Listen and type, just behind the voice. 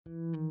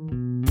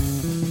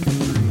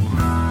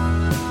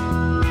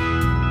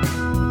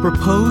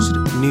Proposed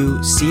new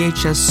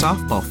CHS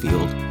softball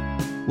field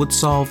would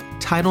solve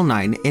Title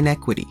IX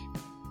inequity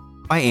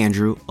by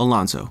Andrew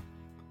Alonzo.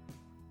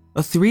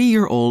 A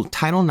 3-year-old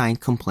Title IX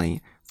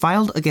complaint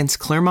filed against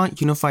Claremont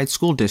Unified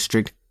School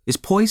District is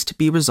poised to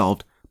be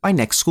resolved by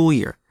next school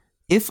year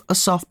if a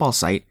softball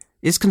site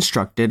is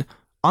constructed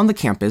on the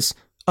campus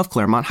of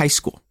Claremont High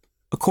School,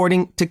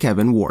 according to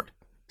Kevin Ward,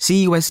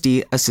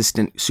 CUSD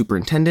Assistant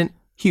Superintendent,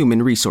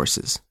 Human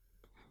Resources.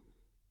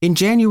 In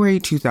January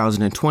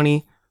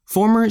 2020,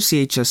 former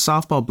CHS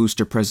softball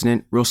booster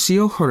president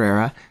Rocio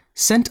Herrera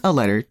sent a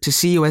letter to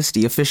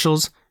CUSD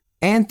officials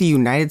and the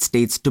United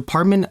States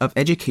Department of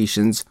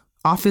Education's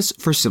Office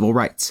for Civil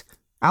Rights,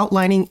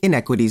 outlining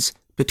inequities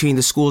between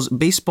the school's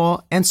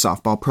baseball and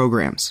softball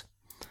programs.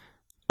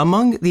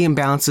 Among the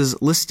imbalances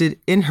listed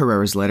in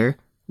Herrera's letter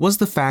was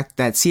the fact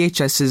that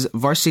CHS's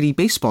varsity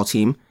baseball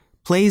team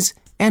plays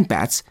and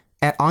bats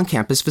at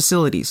on-campus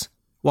facilities,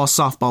 while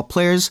softball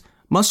players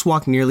must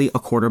walk nearly a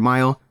quarter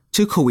mile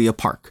to Cahuilla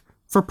Park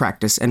for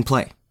practice and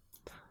play.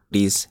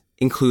 These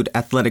include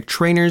athletic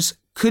trainers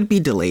could be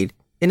delayed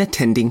in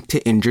attending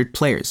to injured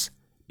players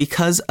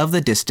because of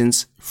the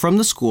distance from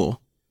the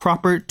school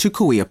proper to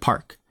Cahuilla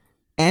Park.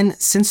 And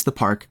since the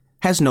park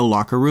has no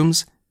locker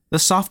rooms, the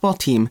softball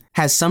team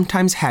has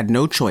sometimes had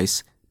no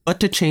choice but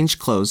to change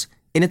clothes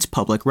in its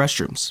public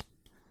restrooms.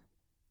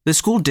 The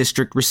school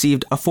district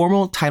received a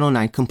formal Title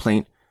IX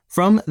complaint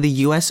from the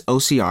U.S.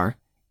 OCR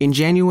in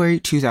January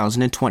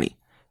 2020.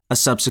 A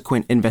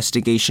subsequent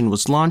investigation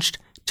was launched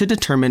to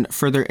determine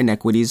further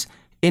inequities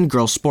in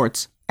girls'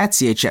 sports at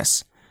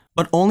CHS,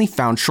 but only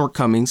found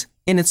shortcomings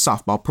in its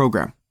softball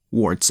program,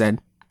 Ward said.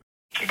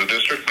 The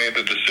district made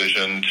the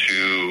decision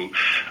to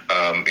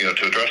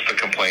address the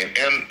complaint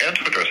and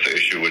to address the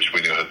issue, which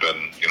we knew had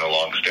been,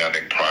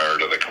 long-standing prior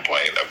to the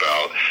complaint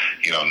about,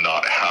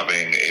 not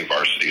having a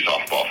varsity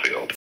softball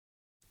field.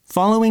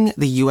 Following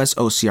the U.S.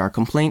 OCR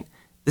complaint,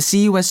 the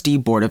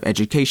CUSD Board of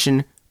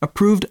Education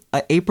approved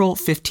an April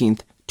 15,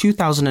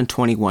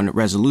 2021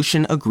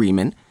 resolution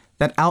agreement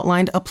that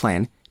outlined a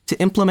plan to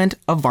implement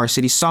a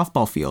varsity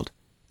softball field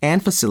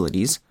and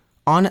facilities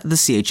on the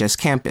CHS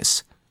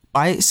campus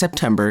by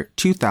September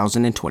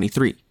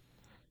 2023.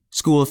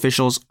 School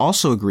officials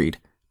also agreed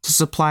to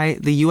supply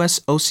the U.S.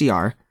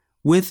 OCR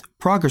with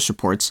progress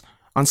reports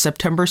on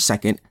September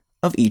 2nd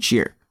of each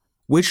year,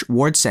 which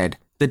Ward said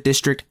the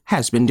district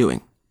has been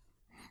doing.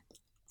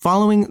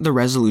 Following the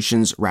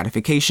resolution's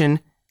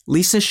ratification,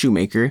 Lisa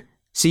Shoemaker,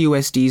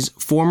 CUSD's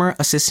former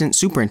Assistant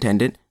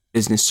Superintendent,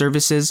 Business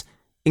Services,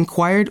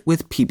 inquired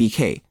with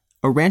PBK,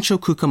 a Rancho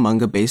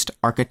Cucamonga-based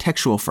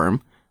architectural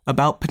firm,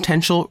 about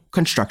potential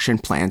construction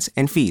plans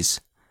and fees.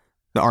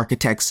 The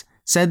architects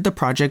said the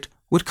project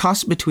would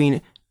cost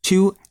between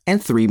 $2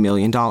 and $3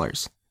 million.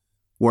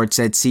 Ward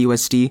said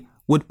CUSD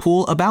would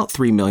pool about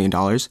 $3 million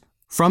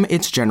from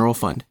its general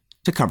fund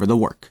to cover the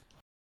work.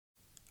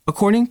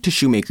 According to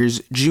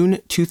Shoemaker's June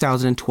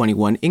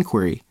 2021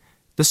 inquiry,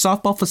 the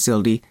softball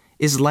facility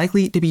is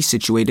likely to be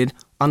situated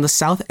on the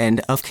south end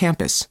of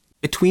campus,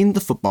 between the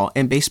football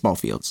and baseball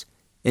fields.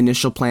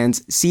 Initial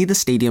plans see the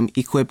stadium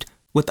equipped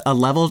with a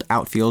leveled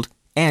outfield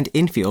and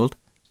infield,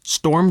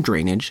 storm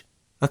drainage,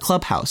 a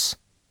clubhouse,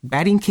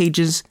 batting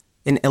cages,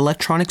 an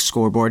electronic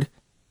scoreboard,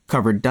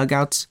 covered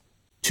dugouts,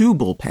 2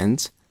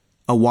 bullpens,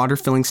 a water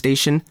filling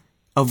station,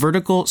 a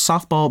vertical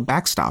softball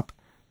backstop,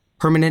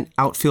 permanent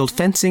outfield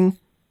fencing,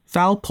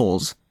 foul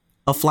poles,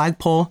 a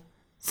flagpole,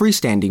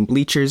 freestanding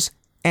bleachers,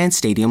 and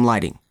stadium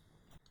lighting.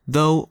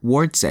 Though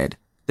Ward said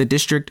the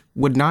district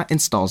would not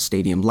install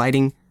stadium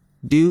lighting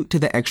due to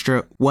the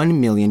extra $1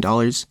 million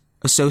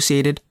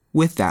associated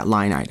with that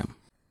line item.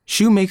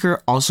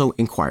 Shoemaker also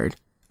inquired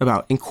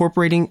about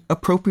incorporating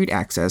appropriate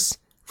access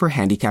for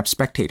handicapped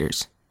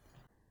spectators.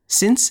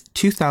 Since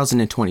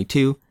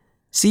 2022,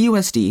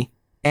 CUSD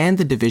and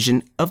the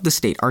Division of the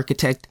State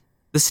Architect,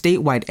 the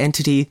statewide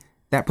entity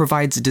that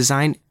provides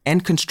design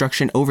and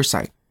construction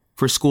oversight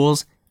for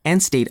schools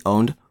and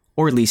state-owned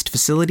or leased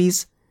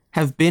facilities,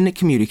 have been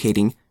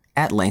communicating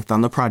at length on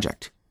the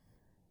project.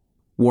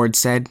 Ward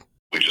said,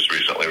 "We just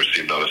recently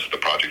received notice that the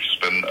project has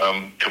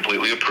been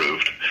completely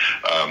approved.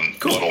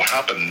 Cool. What will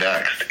happen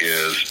next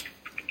is,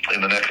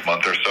 in the next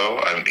month or so,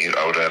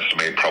 I would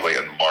estimate probably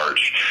in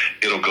March,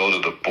 it'll go to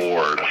the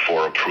board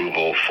for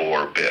approval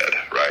for bid,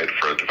 right,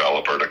 for a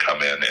developer to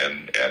come in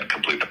and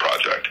complete the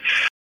project."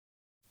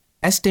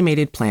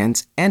 Estimated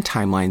plans and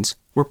timelines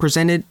were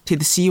presented to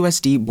the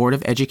CUSD Board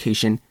of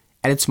Education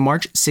at its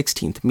March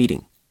 16th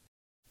meeting.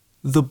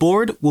 The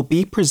board will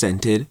be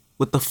presented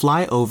with the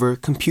flyover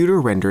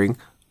computer rendering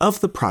of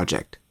the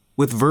project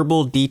with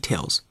verbal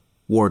details,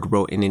 Ward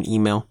wrote in an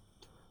email.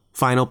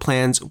 Final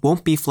plans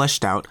won't be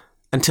fleshed out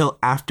until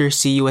after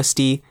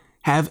CUSD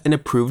have an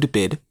approved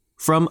bid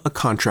from a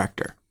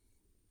contractor.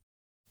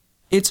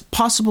 It's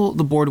possible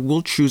the board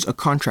will choose a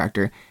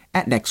contractor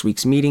at next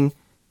week's meeting.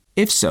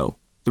 If so,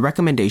 the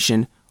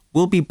recommendation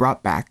will be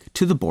brought back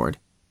to the board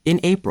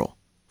in April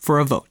for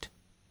a vote.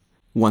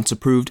 Once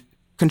approved,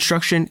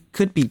 construction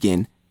could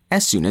begin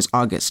as soon as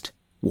August,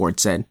 Ward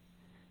said.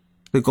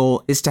 The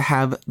goal is to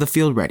have the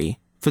field ready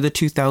for the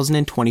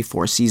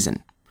 2024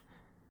 season.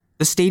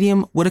 The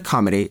stadium would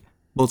accommodate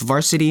both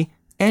varsity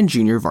and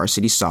junior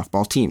varsity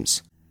softball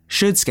teams.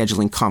 Should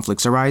scheduling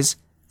conflicts arise,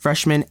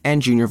 freshman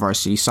and junior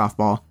varsity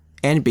softball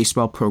and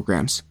baseball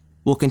programs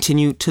will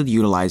continue to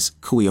utilize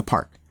Cahuilla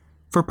Park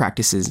for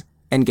practices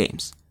and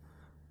games,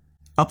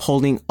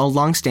 upholding a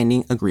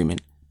long-standing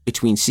agreement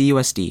between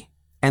CUSD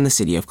and the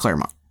city of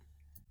Claremont.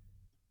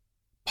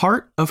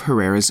 Part of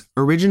Herrera's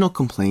original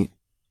complaint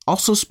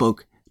also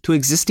spoke to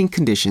existing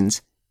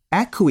conditions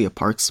at Cahuilla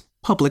Park's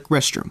public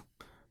restroom.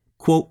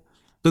 Quote,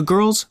 "The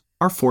girls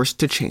are forced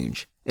to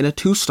change in a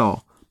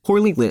 2-stall,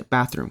 poorly lit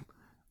bathroom,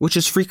 which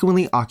is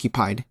frequently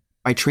occupied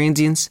by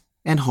transients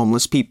and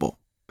homeless people,"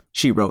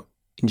 she wrote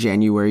in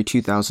January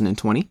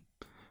 2020.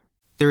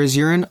 "There is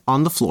urine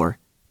on the floor,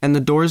 and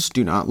the doors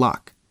do not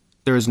lock.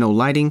 There is no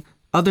lighting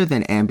other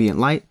than ambient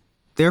light.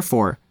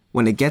 Therefore,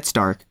 when it gets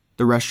dark,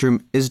 the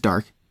restroom is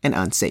dark and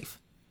unsafe."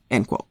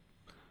 End quote.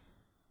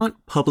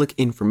 Public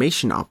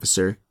Information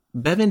Officer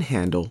Bevan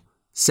Handel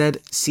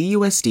said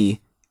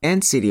CUSD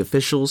and city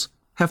officials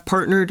have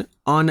partnered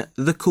on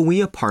the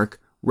Cahuilla Park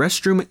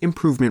Restroom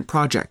Improvement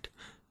Project,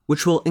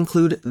 which will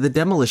include the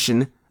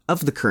demolition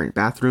of the current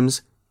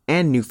bathrooms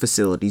and new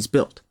facilities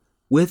built,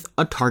 with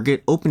a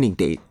target opening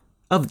date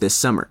of this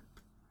summer.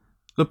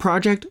 The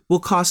project will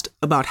cost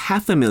about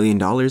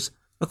 $500,000,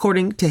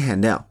 according to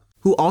Handel,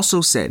 who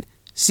also said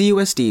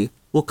CUSD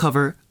will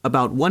cover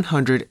about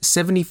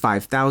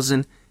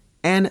 $175,000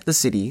 and the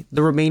city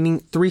the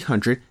remaining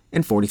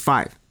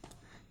 $345,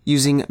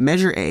 using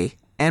Measure A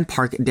and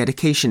park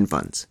dedication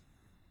funds.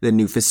 The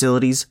new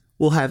facilities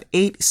will have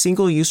 8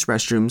 single-use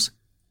restrooms,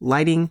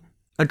 lighting,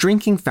 a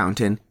drinking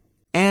fountain,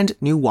 and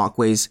new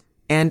walkways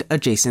and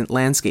adjacent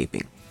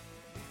landscaping.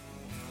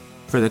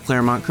 For the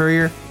Claremont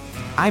Courier,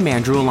 I'm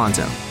Andrew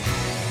Alonzo.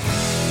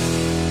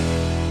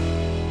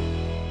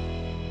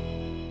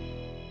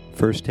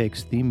 First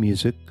Take's theme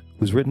music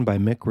was written by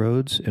Mick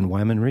Rhodes and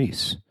Wyman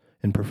Reese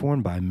and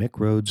performed by Mick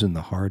Rhodes and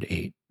the Hard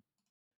Eight.